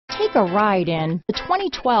Take a ride in the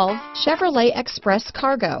 2012 Chevrolet Express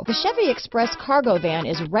Cargo. The Chevy Express Cargo van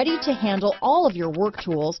is ready to handle all of your work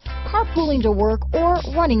tools, carpooling to work, or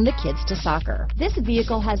running the kids to soccer. This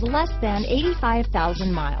vehicle has less than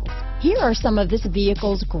 85,000 miles. Here are some of this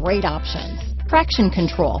vehicle's great options: traction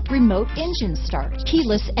control, remote engine start,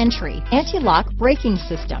 keyless entry, anti-lock braking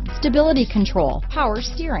system, stability control, power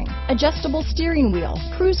steering, adjustable steering wheel,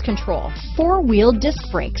 cruise control, four-wheel disc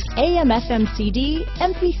brakes, AM/FM CD,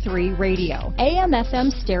 MP3 radio, AM/FM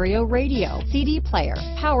stereo radio, CD player,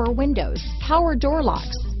 power windows, power door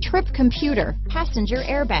locks, trip computer, passenger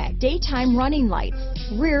airbag, daytime running lights,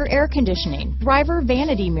 rear air conditioning, driver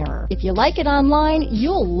vanity mirror. If you like it online,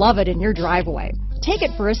 you'll love it in your driveway. Take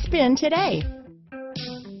it for a spin today.